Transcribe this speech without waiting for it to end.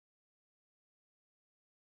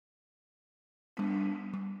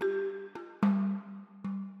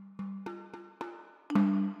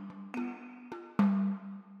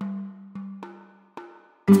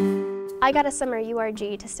I got a summer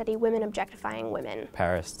URG to study women objectifying women.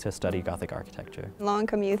 Paris to study Gothic architecture.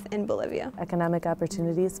 Low-income youth in Bolivia. Economic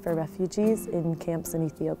opportunities for refugees in camps in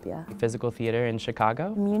Ethiopia. Physical theater in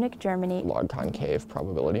Chicago. Munich, Germany. Log concave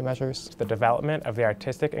probability measures. The development of the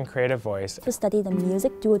artistic and creative voice. To study the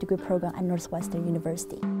music dual degree program at Northwestern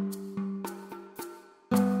University.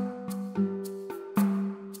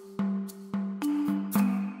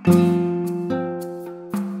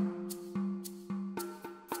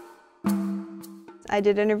 I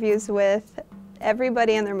did interviews with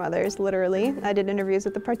everybody and their mothers, literally. I did interviews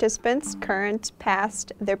with the participants, current,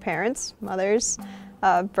 past, their parents, mothers,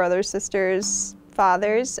 brothers, sisters,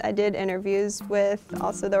 fathers. I did interviews with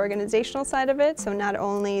also the organizational side of it, so not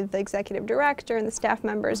only the executive director and the staff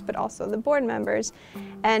members, but also the board members.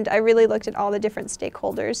 And I really looked at all the different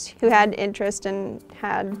stakeholders who had interest and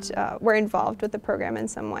were involved with the program in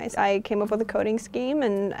some ways. I came up with a coding scheme,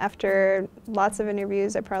 and after lots of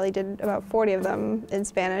interviews, I probably did about 40 of them in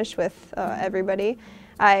Spanish with everybody.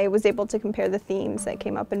 I was able to compare the themes that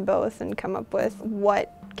came up in both and come up with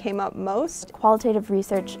what came up most. Qualitative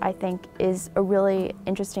research, I think, is a really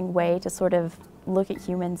interesting way to sort of look at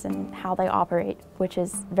humans and how they operate, which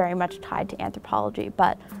is very much tied to anthropology,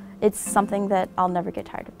 but it's something that I'll never get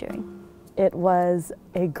tired of doing. It was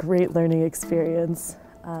a great learning experience.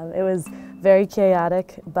 It was very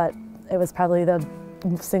chaotic, but it was probably the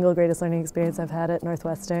single greatest learning experience I've had at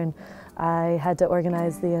Northwestern. I had to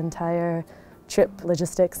organize the entire trip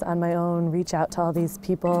logistics on my own, reach out to all these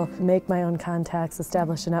people, make my own contacts,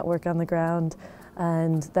 establish a network on the ground,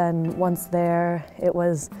 and then once there, it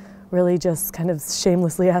was really just kind of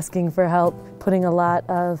shamelessly asking for help, putting a lot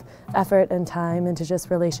of effort and time into just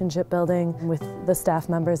relationship building with the staff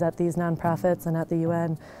members at these nonprofits and at the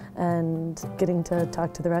UN, and getting to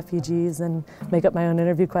talk to the refugees and make up my own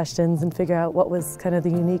interview questions and figure out what was kind of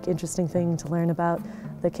the unique, interesting thing to learn about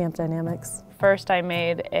the camp dynamics. First, I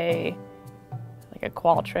made a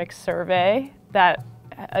Qualtrics survey that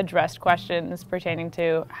addressed questions pertaining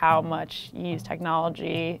to how much you use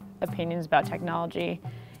technology, opinions about technology,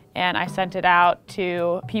 and I sent it out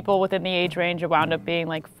to people within the age range. It wound up being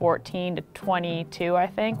like 14 to 22, I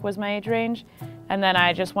think, was my age range. And then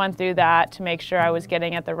I just went through that to make sure I was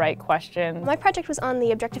getting at the right questions. My project was on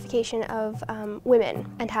the objectification of women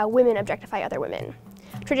and how women objectify other women.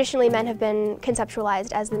 Traditionally, men have been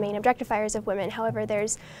conceptualized as the main objectifiers of women. However,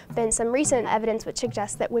 there's been some recent evidence which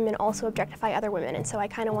suggests that women also objectify other women, and so I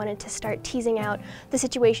kind of wanted to start teasing out the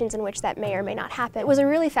situations in which that may or may not happen. It was a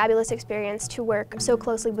really fabulous experience to work so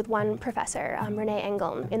closely with one professor, Renee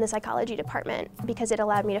Engelm, in the psychology department, because it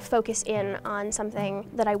allowed me to focus in on something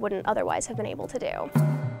that I wouldn't otherwise have been able to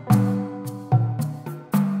do.